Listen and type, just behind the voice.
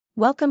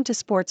Welcome to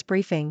Sports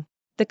Briefing.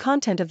 The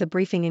content of the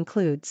briefing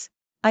includes: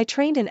 I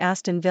trained in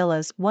Aston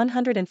Villa's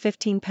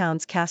 115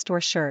 pounds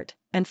Castore shirt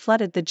and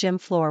flooded the gym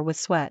floor with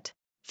sweat.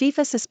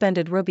 FIFA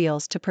suspended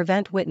Rubiales to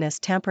prevent witness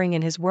tampering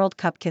in his World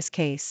Cup kiss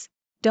case.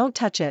 Don't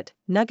touch it,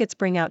 Nuggets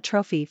bring out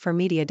trophy for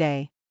media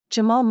day.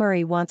 Jamal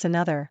Murray wants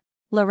another.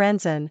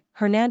 Lorenzen,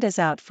 Hernandez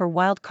out for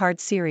wild card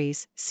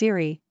series,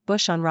 Siri,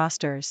 Bush on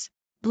rosters.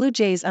 Blue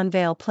Jays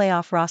unveil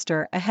playoff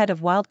roster ahead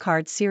of wild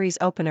card series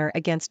opener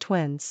against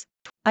Twins.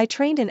 I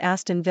trained in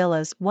Aston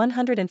Villa's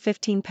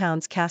 115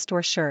 pounds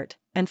Castore shirt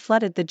and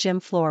flooded the gym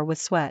floor with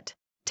sweat.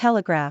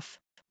 Telegraph.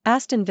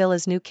 Aston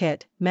Villa's new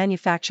kit,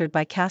 manufactured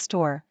by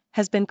Castore,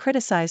 has been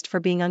criticized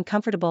for being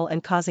uncomfortable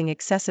and causing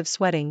excessive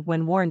sweating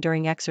when worn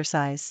during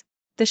exercise.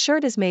 The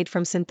shirt is made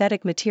from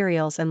synthetic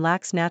materials and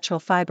lacks natural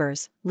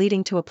fibers,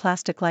 leading to a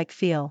plastic-like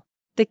feel.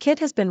 The kit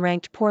has been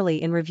ranked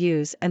poorly in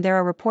reviews, and there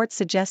are reports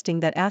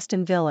suggesting that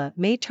Aston Villa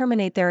may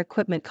terminate their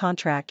equipment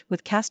contract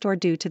with Castore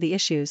due to the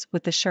issues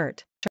with the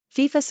shirt.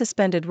 FIFA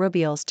suspended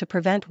Rubiales to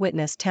prevent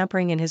witness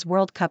tampering in his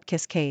World Cup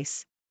kiss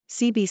case.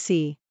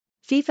 CBC.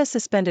 FIFA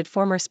suspended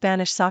former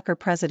Spanish soccer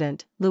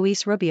president,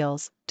 Luis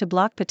Rubiales, to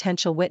block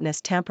potential witness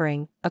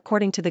tampering,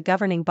 according to the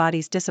governing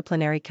body's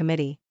disciplinary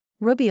committee.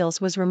 Rubiales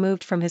was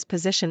removed from his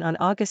position on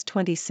August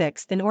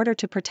 26 in order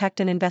to protect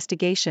an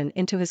investigation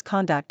into his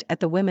conduct at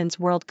the Women's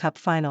World Cup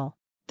final.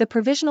 The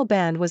provisional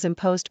ban was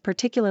imposed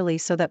particularly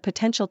so that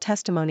potential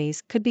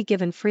testimonies could be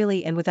given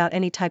freely and without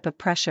any type of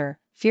pressure,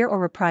 fear or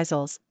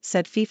reprisals,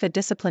 said FIFA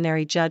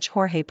disciplinary judge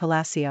Jorge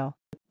Palacio.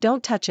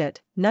 Don't touch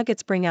it,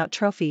 Nuggets bring out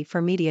trophy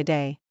for media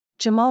day.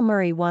 Jamal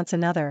Murray wants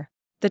another.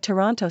 The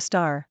Toronto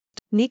Star.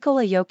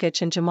 Nikola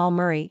Jokic and Jamal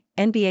Murray,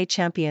 NBA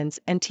champions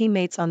and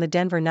teammates on the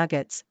Denver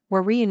Nuggets,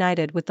 were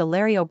reunited with the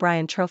Larry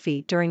O'Brien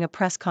Trophy during a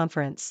press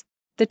conference.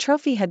 The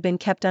trophy had been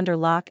kept under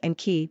lock and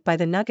key by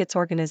the Nuggets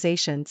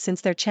organization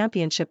since their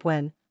championship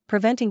win,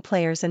 preventing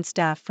players and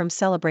staff from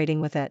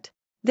celebrating with it.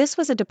 This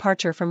was a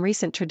departure from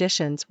recent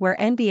traditions where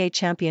NBA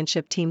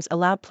championship teams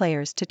allowed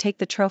players to take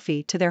the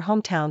trophy to their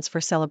hometowns for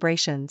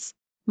celebrations.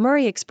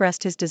 Murray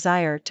expressed his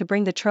desire to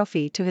bring the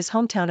trophy to his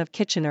hometown of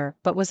Kitchener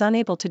but was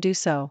unable to do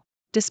so.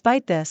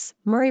 Despite this,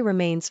 Murray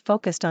remains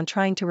focused on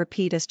trying to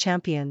repeat as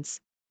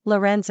champions.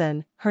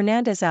 Lorenzen,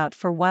 Hernandez out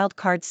for wild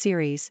card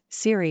series,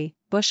 Siri,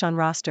 Bush on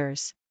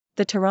rosters.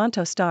 The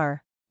Toronto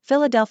Star.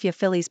 Philadelphia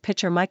Phillies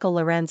pitcher Michael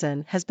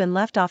Lorenzen has been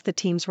left off the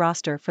team's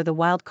roster for the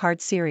wild card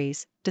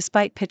series,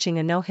 despite pitching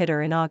a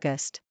no-hitter in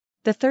August.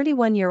 The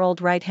 31-year-old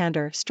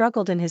right-hander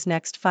struggled in his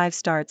next 5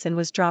 starts and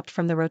was dropped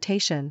from the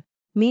rotation.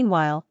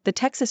 Meanwhile, the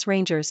Texas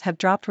Rangers have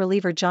dropped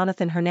reliever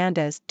Jonathan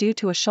Hernandez due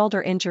to a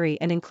shoulder injury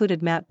and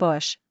included Matt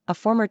Bush, a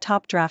former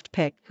top draft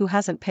pick who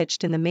hasn't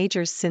pitched in the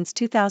majors since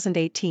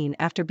 2018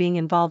 after being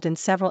involved in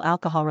several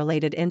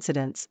alcohol-related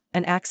incidents,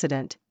 an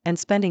accident, and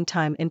spending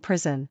time in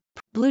prison.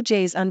 Blue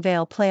Jays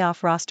unveil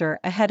playoff roster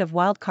ahead of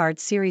wildcard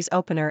series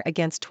opener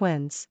against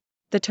Twins.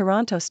 The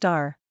Toronto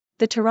Star.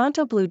 The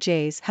Toronto Blue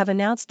Jays have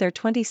announced their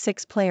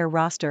 26-player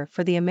roster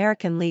for the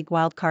American League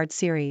wildcard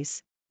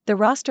series. The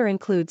roster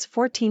includes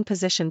 14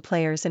 position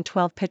players and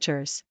 12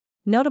 pitchers.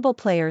 Notable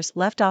players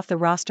left off the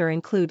roster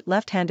include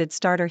left-handed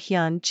starter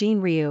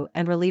Hyun-Jin Ryu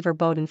and reliever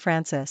Bowden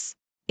Francis.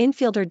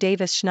 Infielder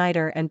Davis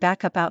Schneider and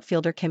backup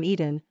outfielder Kim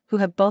Eden, who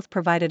have both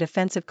provided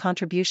offensive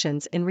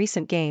contributions in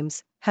recent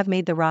games, have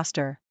made the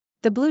roster.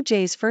 The Blue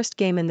Jays' first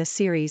game in the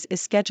series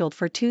is scheduled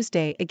for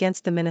Tuesday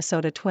against the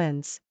Minnesota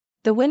Twins.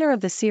 The winner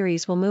of the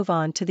series will move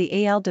on to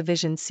the AL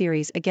Division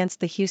Series against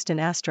the Houston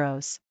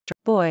Astros.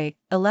 Boy,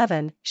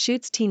 11,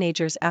 shoots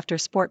teenagers after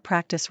sport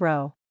practice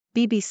row.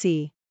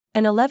 BBC.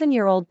 An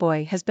 11-year-old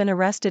boy has been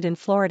arrested in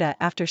Florida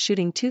after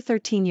shooting 2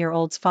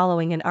 13-year-olds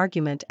following an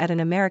argument at an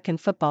American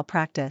football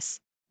practice.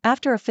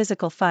 After a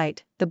physical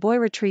fight, the boy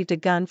retrieved a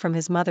gun from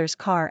his mother's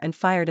car and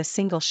fired a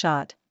single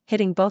shot,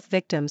 hitting both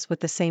victims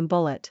with the same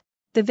bullet.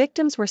 The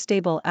victims were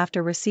stable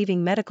after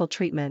receiving medical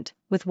treatment,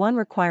 with one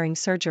requiring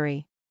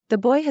surgery. The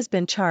boy has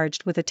been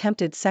charged with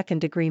attempted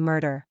second-degree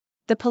murder.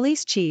 The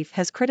police chief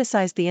has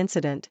criticized the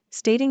incident,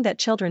 stating that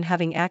children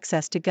having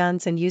access to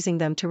guns and using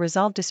them to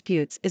resolve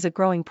disputes is a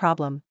growing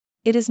problem.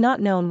 It is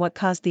not known what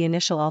caused the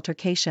initial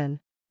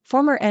altercation.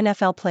 Former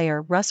NFL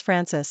player Russ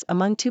Francis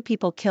among 2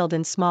 people killed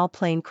in small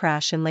plane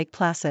crash in Lake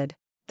Placid.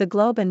 The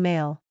Globe and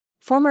Mail.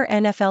 Former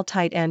NFL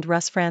tight end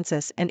Russ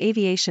Francis and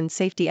aviation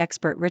safety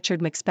expert Richard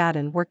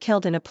McSpadden were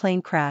killed in a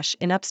plane crash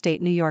in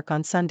upstate New York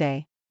on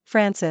Sunday.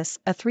 Francis,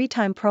 a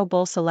 3-time Pro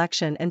Bowl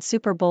selection and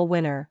Super Bowl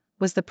winner,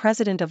 was the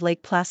president of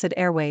Lake Placid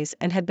Airways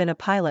and had been a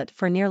pilot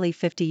for nearly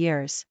 50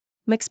 years.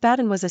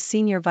 McSpadden was a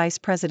senior vice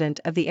president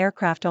of the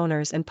Aircraft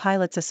Owners and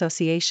Pilots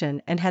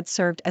Association and had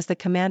served as the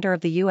commander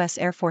of the U.S.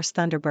 Air Force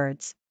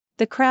Thunderbirds.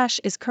 The crash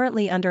is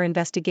currently under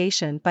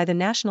investigation by the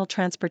National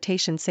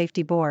Transportation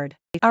Safety Board.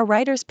 Our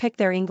riders pick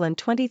their England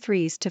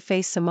 23s to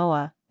face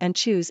Samoa, and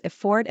choose if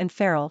Ford and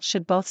Farrell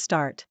should both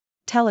start.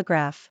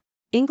 Telegraph.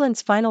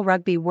 England's final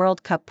Rugby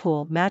World Cup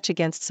pool match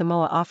against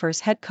Samoa offers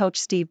head coach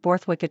Steve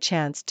Borthwick a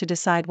chance to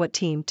decide what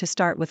team to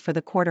start with for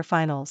the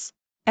quarter-finals.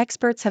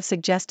 Experts have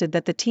suggested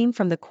that the team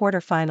from the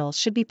quarter-finals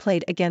should be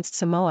played against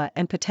Samoa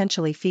and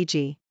potentially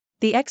Fiji.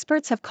 The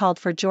experts have called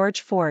for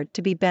George Ford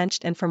to be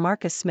benched and for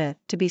Marcus Smith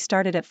to be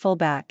started at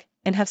fullback,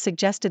 and have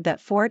suggested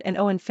that Ford and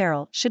Owen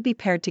Farrell should be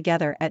paired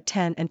together at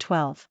 10 and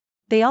 12.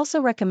 They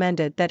also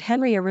recommended that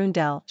Henry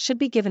Arundel should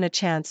be given a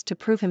chance to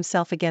prove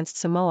himself against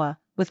Samoa,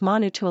 with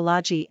Manu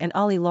Tuilagi and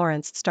Ollie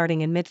Lawrence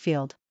starting in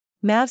midfield.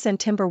 Mavs and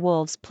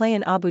Timberwolves play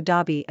in Abu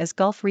Dhabi as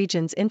Gulf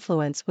region's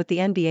influence with the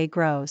NBA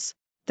grows.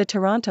 The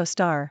Toronto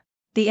Star.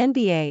 The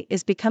NBA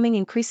is becoming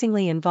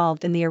increasingly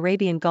involved in the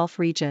Arabian Gulf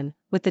region,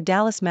 with the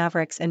Dallas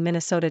Mavericks and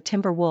Minnesota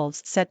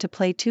Timberwolves set to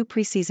play 2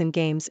 preseason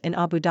games in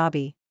Abu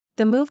Dhabi.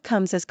 The move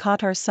comes as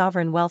Qatar's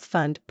sovereign wealth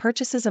fund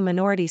purchases a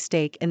minority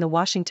stake in the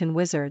Washington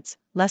Wizards,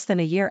 less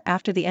than a year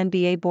after the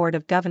NBA Board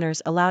of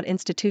Governors allowed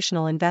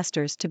institutional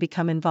investors to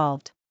become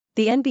involved.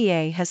 The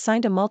NBA has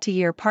signed a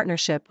multi-year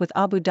partnership with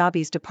Abu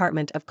Dhabi's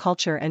Department of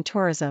Culture and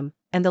Tourism,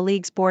 and the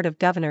league's Board of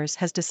Governors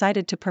has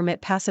decided to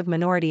permit passive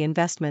minority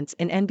investments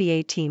in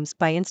NBA teams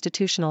by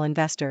institutional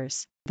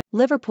investors.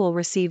 Liverpool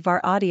receive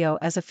VAR audio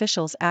as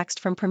officials axed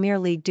from Premier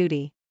League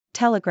duty.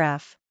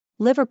 Telegraph.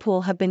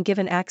 Liverpool have been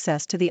given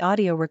access to the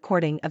audio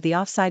recording of the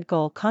offside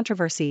goal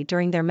controversy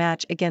during their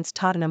match against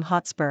Tottenham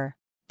Hotspur.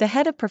 The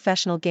head of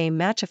Professional Game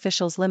Match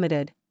Officials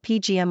Limited,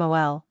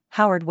 PGMOL,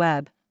 Howard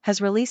Webb, has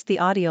released the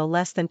audio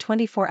less than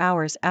 24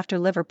 hours after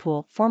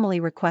Liverpool formally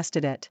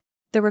requested it.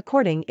 The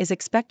recording is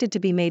expected to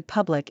be made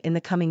public in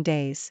the coming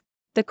days.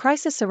 The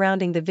crisis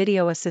surrounding the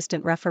video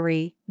assistant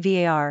referee,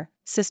 VAR,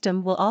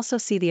 system will also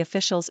see the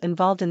officials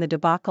involved in the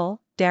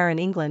debacle, Darren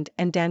England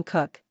and Dan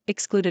Cook,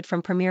 excluded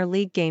from Premier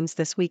League games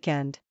this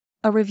weekend.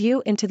 A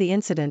review into the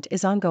incident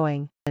is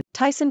ongoing.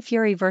 Tyson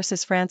Fury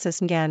vs Francis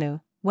Ngannou.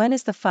 When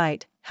is the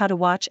fight? How to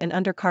watch an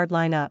undercard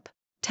lineup.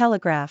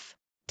 Telegraph.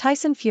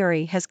 Tyson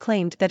Fury has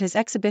claimed that his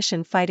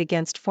exhibition fight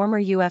against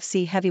former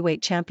UFC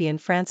heavyweight champion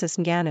Francis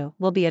Ngannou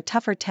will be a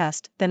tougher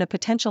test than a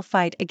potential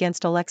fight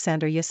against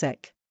Alexander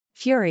Usyk.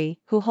 Fury,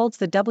 who holds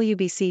the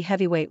WBC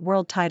heavyweight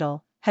world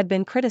title, had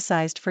been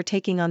criticized for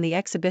taking on the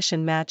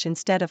exhibition match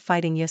instead of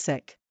fighting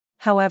Usyk.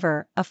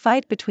 However, a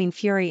fight between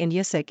Fury and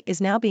Usyk is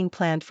now being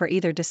planned for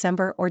either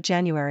December or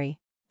January.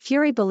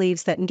 Fury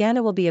believes that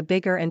Ngannou will be a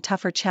bigger and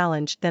tougher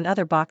challenge than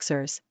other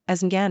boxers,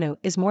 as Ngannou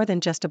is more than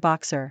just a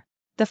boxer.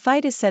 The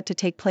fight is set to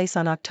take place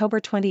on October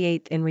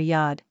 28 in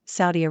Riyadh,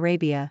 Saudi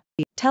Arabia.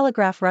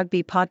 Telegraph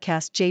Rugby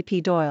podcast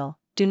JP Doyle,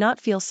 do not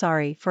feel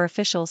sorry for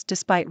officials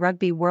despite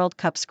Rugby World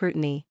Cup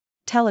scrutiny.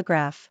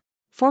 Telegraph.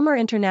 Former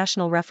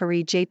international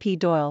referee JP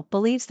Doyle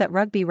believes that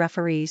rugby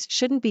referees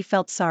shouldn't be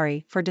felt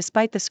sorry for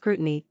despite the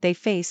scrutiny they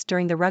face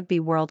during the Rugby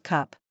World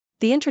Cup.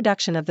 The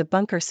introduction of the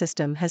bunker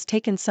system has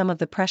taken some of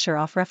the pressure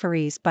off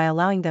referees by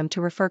allowing them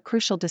to refer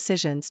crucial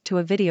decisions to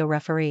a video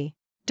referee.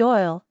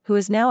 Doyle, who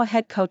is now a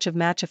head coach of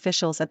match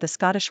officials at the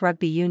Scottish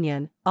Rugby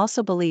Union,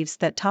 also believes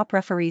that top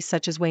referees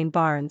such as Wayne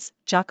Barnes,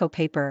 Jocko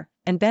Paper,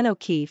 and Ben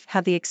O'Keefe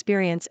have the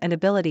experience and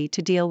ability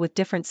to deal with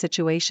different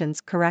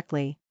situations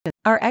correctly.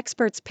 Our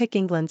experts pick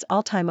England's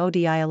all-time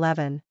ODI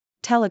 11.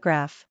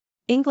 Telegraph.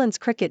 England's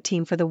cricket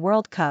team for the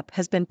World Cup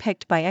has been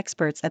picked by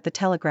experts at the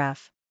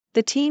Telegraph.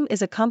 The team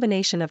is a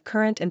combination of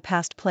current and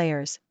past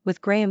players,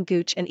 with Graham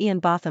Gooch and Ian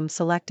Botham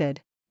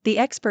selected. The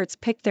experts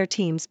picked their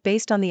teams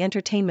based on the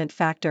entertainment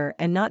factor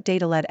and not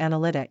data-led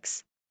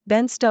analytics.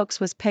 Ben Stokes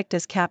was picked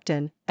as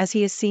captain, as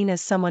he is seen as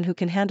someone who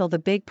can handle the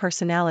big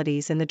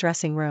personalities in the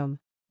dressing room.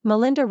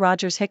 Melinda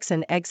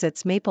Rogers-Hickson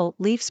exits Maple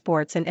Leaf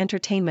Sports and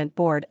Entertainment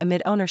Board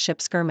amid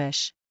ownership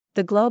skirmish.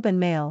 The Globe and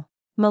Mail.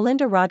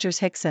 Melinda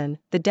Rogers-Hickson,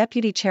 the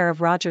deputy chair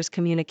of Rogers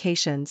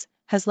Communications,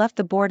 has left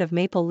the board of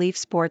Maple Leaf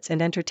Sports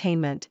and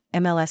Entertainment,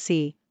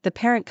 MLSE, the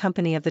parent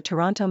company of the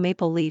Toronto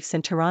Maple Leafs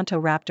and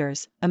Toronto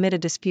Raptors, amid a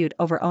dispute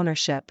over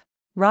ownership.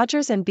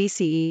 Rogers and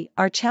BCE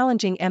are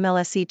challenging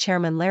MLSE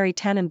chairman Larry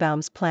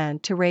Tannenbaum's plan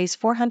to raise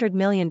 $400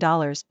 million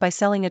by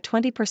selling a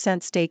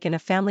 20% stake in a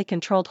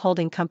family-controlled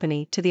holding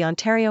company to the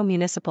Ontario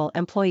Municipal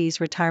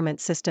Employees Retirement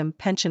System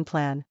pension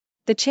plan.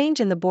 The change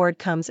in the board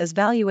comes as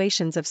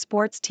valuations of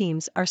sports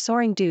teams are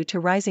soaring due to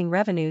rising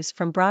revenues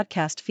from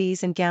broadcast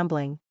fees and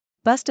gambling.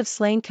 Bust of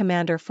slain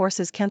commander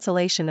forces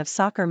cancellation of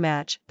soccer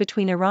match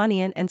between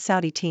Iranian and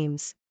Saudi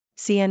teams.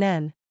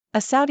 CNN. A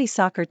Saudi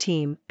soccer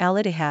team, Al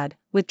Ittihad,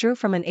 withdrew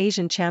from an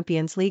Asian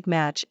Champions League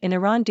match in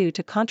Iran due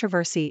to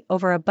controversy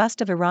over a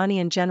bust of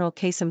Iranian General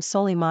Qasem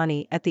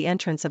Soleimani at the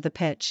entrance of the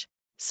pitch.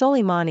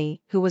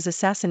 Soleimani, who was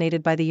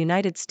assassinated by the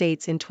United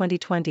States in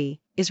 2020,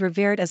 is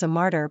revered as a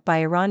martyr by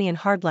Iranian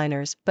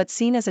hardliners but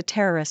seen as a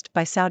terrorist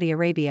by Saudi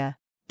Arabia.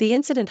 The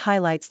incident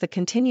highlights the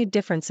continued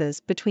differences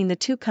between the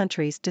two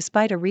countries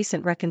despite a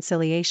recent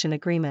reconciliation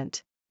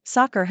agreement.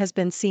 Soccer has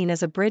been seen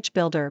as a bridge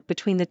builder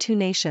between the two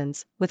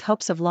nations, with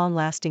hopes of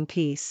long-lasting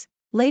peace.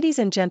 Ladies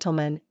and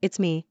gentlemen, it's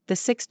me, the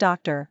Sixth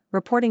Doctor,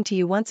 reporting to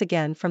you once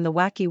again from the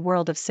wacky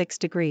world of 6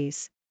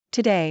 degrees.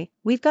 Today,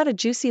 we've got a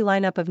juicy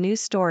lineup of news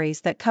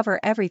stories that cover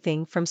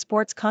everything from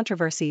sports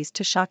controversies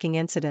to shocking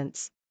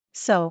incidents.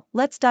 So,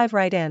 let's dive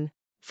right in.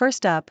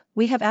 First up,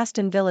 we have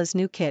Aston Villa's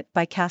new kit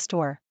by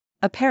Castore.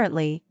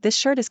 Apparently, this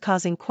shirt is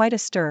causing quite a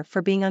stir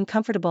for being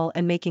uncomfortable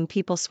and making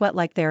people sweat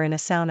like they're in a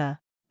sauna.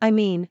 I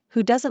mean,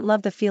 who doesn't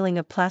love the feeling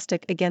of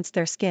plastic against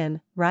their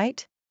skin,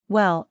 right?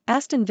 Well,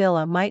 Aston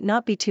Villa might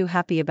not be too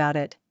happy about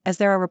it, as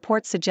there are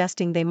reports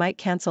suggesting they might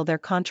cancel their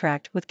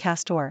contract with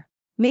Castore.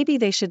 Maybe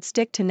they should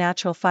stick to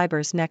natural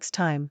fibers next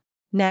time.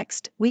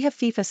 Next, we have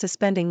FIFA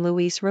suspending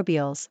Luis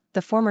Rubiales,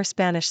 the former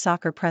Spanish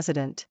soccer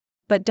president.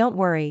 But don't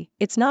worry,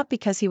 it's not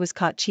because he was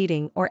caught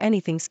cheating or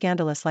anything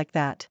scandalous like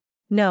that.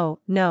 No,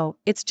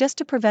 it's just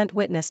to prevent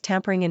witness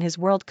tampering in his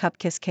World Cup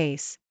kiss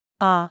case.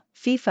 Ah,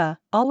 FIFA,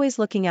 always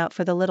looking out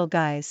for the little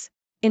guys.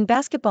 In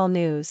basketball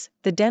news,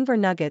 the Denver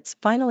Nuggets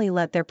finally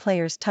let their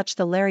players touch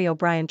the Larry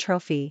O'Brien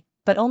trophy,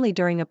 but only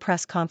during a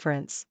press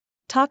conference.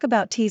 Talk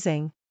about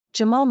teasing.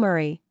 Jamal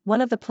Murray,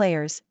 one of the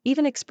players,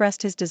 even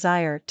expressed his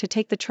desire to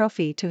take the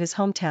trophy to his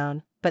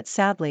hometown, but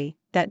sadly,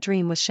 that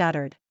dream was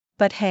shattered.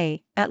 But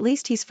hey, at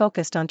least he's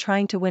focused on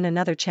trying to win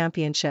another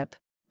championship.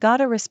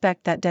 Gotta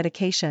respect that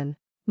dedication.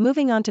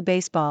 Moving on to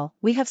baseball,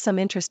 we have some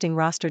interesting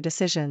roster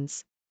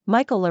decisions.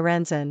 Michael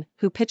Lorenzen,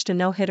 who pitched a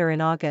no-hitter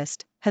in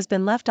August, has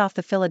been left off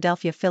the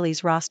Philadelphia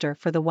Phillies roster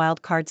for the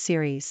Wild Card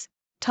Series.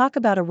 Talk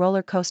about a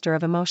roller coaster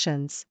of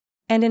emotions.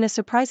 And in a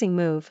surprising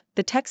move,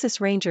 the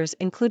Texas Rangers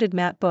included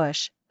Matt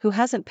Bush, who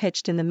hasn't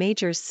pitched in the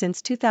majors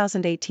since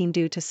 2018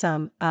 due to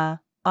some,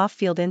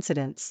 off-field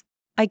incidents.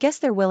 I guess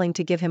they're willing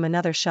to give him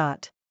another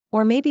shot.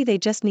 Or maybe they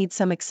just need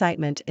some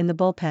excitement in the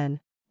bullpen.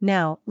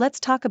 Now, let's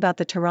talk about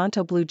the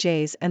Toronto Blue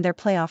Jays and their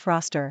playoff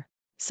roster.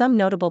 Some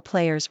notable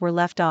players were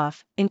left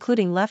off,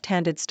 including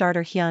left-handed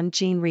starter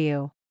Hyun-Jin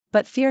Ryu.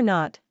 But fear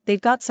not, they've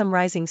got some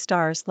rising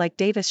stars like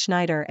Davis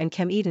Schneider and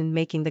Cam Eden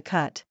making the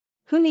cut.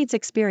 Who needs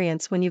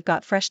experience when you've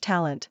got fresh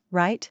talent,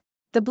 right?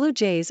 The Blue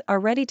Jays are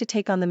ready to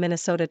take on the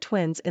Minnesota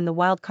Twins in the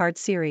Wild Card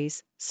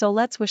Series, so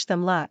let's wish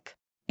them luck.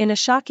 In a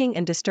shocking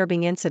and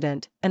disturbing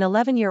incident, an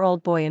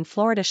 11-year-old boy in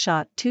Florida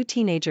shot two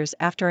teenagers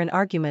after an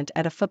argument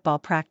at a football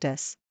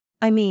practice.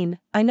 I mean,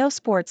 I know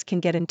sports can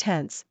get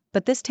intense,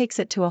 but this takes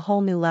it to a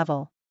whole new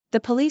level. The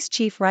police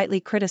chief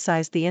rightly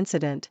criticized the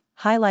incident,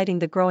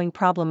 highlighting the growing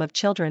problem of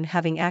children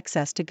having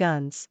access to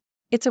guns.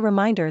 It's a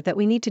reminder that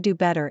we need to do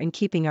better in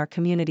keeping our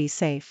communities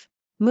safe.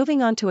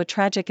 Moving on to a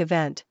tragic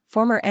event,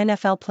 former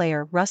NFL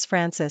player Russ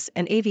Francis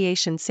and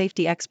aviation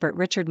safety expert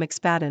Richard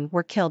McSpadden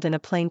were killed in a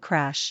plane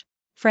crash.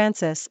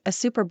 Francis, a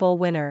Super Bowl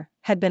winner,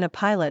 had been a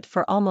pilot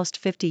for almost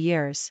 50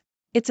 years.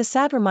 It's a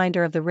sad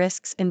reminder of the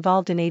risks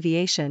involved in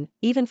aviation,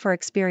 even for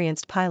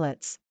experienced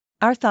pilots.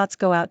 Our thoughts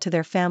go out to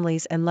their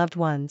families and loved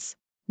ones.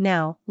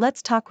 Now,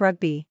 let's talk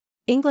rugby.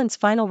 England's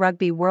final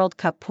Rugby World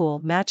Cup pool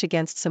match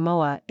against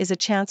Samoa is a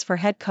chance for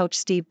head coach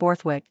Steve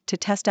Borthwick to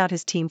test out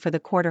his team for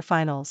the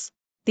quarter-finals.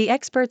 The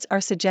experts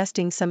are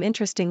suggesting some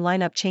interesting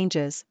lineup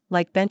changes,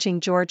 like benching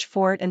George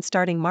Ford and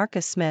starting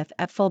Marcus Smith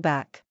at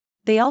fullback.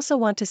 They also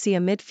want to see a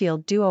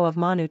midfield duo of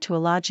Manu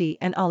Tuilagi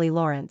and Ollie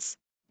Lawrence.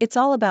 It's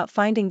all about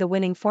finding the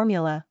winning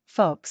formula,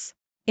 folks.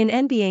 In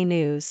NBA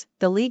news,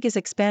 the league is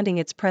expanding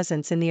its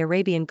presence in the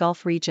Arabian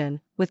Gulf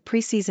region, with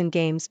preseason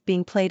games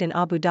being played in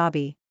Abu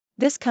Dhabi.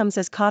 This comes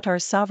as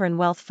Qatar's sovereign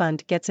wealth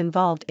fund gets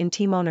involved in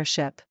team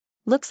ownership.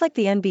 Looks like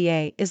the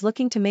NBA is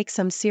looking to make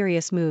some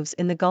serious moves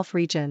in the Gulf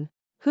region.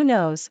 Who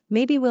knows,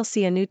 maybe we'll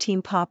see a new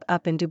team pop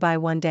up in Dubai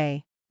one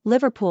day.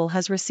 Liverpool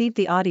has received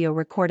the audio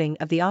recording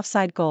of the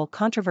offside goal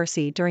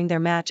controversy during their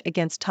match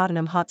against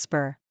Tottenham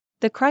Hotspur.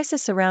 The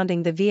crisis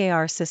surrounding the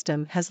VAR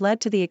system has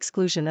led to the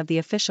exclusion of the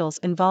officials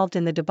involved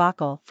in the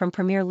debacle from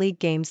Premier League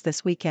games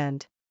this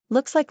weekend.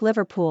 Looks like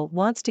Liverpool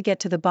wants to get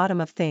to the bottom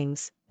of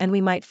things, and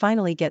we might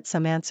finally get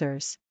some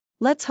answers.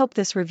 Let's hope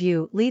this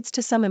review leads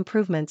to some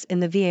improvements in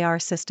the VAR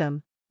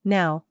system.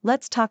 Now,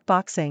 let's talk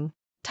boxing.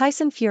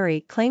 Tyson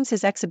Fury claims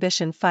his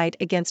exhibition fight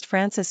against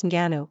Francis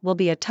Ngannou will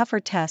be a tougher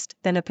test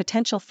than a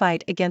potential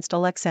fight against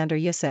Alexander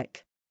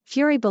Usyk.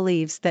 Fury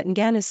believes that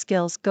Ngannou's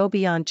skills go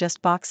beyond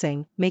just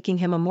boxing, making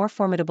him a more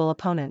formidable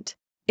opponent.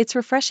 It's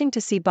refreshing to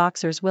see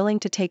boxers willing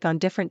to take on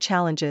different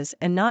challenges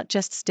and not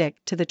just stick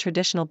to the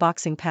traditional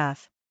boxing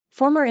path.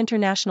 Former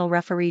international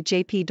referee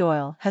J.P.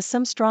 Doyle has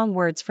some strong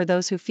words for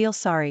those who feel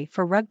sorry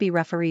for rugby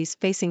referees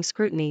facing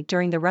scrutiny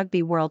during the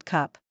Rugby World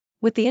Cup.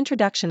 With the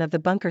introduction of the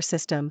bunker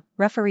system,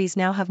 referees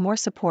now have more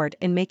support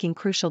in making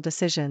crucial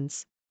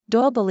decisions.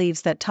 Doyle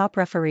believes that top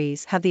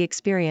referees have the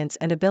experience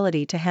and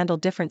ability to handle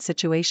different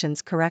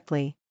situations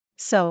correctly.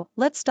 So,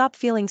 let's stop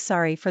feeling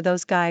sorry for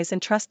those guys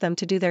and trust them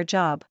to do their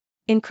job.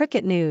 In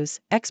cricket news,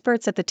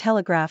 experts at The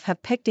Telegraph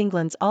have picked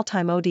England's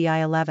all-time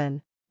ODI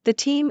 11. The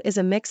team is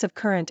a mix of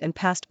current and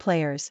past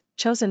players,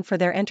 chosen for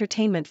their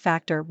entertainment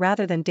factor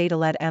rather than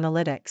data-led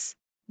analytics.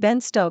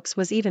 Ben Stokes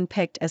was even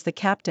picked as the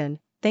captain,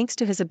 thanks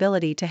to his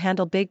ability to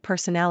handle big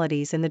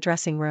personalities in the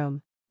dressing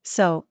room.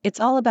 So,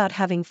 it's all about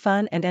having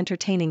fun and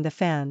entertaining the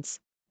fans.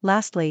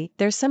 Lastly,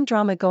 there's some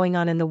drama going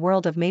on in the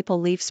world of Maple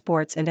Leaf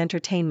Sports and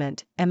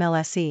Entertainment,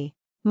 MLSE.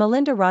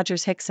 Melinda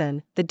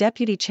Rogers-Hickson, the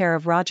deputy chair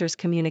of Rogers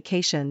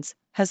Communications,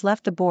 has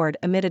left the board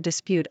amid a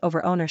dispute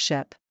over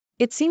ownership.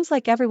 It seems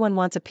like everyone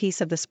wants a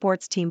piece of the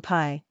sports team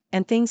pie,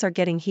 and things are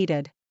getting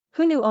heated.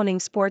 Who knew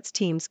owning sports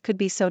teams could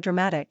be so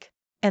dramatic?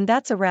 And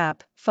that's a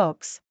wrap,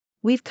 folks.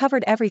 We've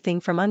covered everything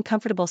from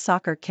uncomfortable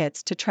soccer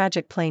kits to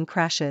tragic plane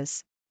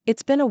crashes.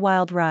 It's been a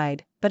wild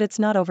ride, but it's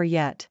not over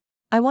yet.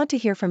 I want to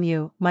hear from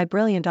you, my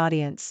brilliant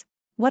audience.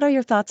 What are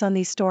your thoughts on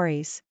these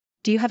stories?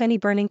 Do you have any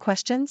burning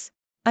questions?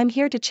 I'm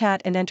here to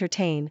chat and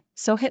entertain,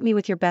 so hit me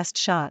with your best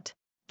shot.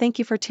 Thank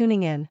you for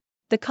tuning in.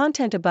 The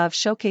content above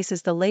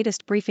showcases the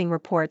latest briefing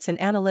reports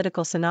and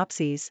analytical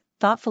synopses,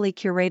 thoughtfully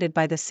curated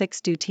by the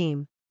 6Do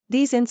team.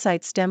 These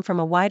insights stem from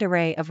a wide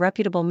array of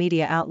reputable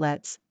media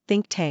outlets,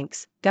 think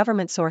tanks,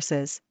 government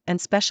sources,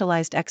 and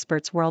specialized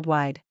experts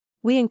worldwide.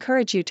 We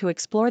encourage you to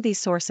explore these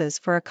sources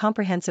for a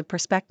comprehensive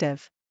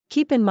perspective.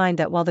 Keep in mind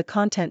that while the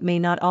content may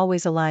not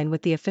always align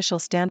with the official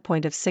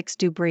standpoint of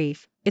 6Do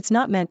Brief, it's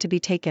not meant to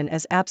be taken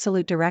as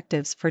absolute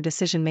directives for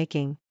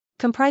decision-making.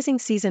 Comprising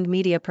seasoned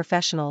media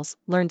professionals,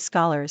 learned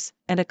scholars,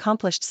 and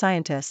accomplished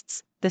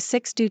scientists, the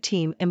 6Do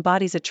team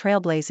embodies a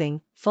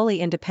trailblazing, fully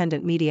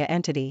independent media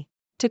entity.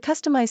 To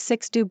customize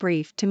 6Do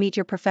Brief to meet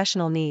your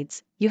professional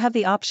needs, you have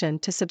the option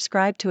to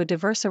subscribe to a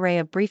diverse array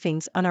of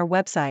briefings on our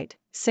website,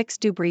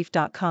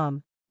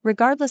 6dobrief.com.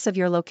 Regardless of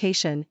your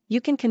location,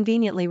 you can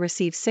conveniently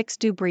receive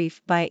 6Do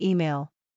Brief via email.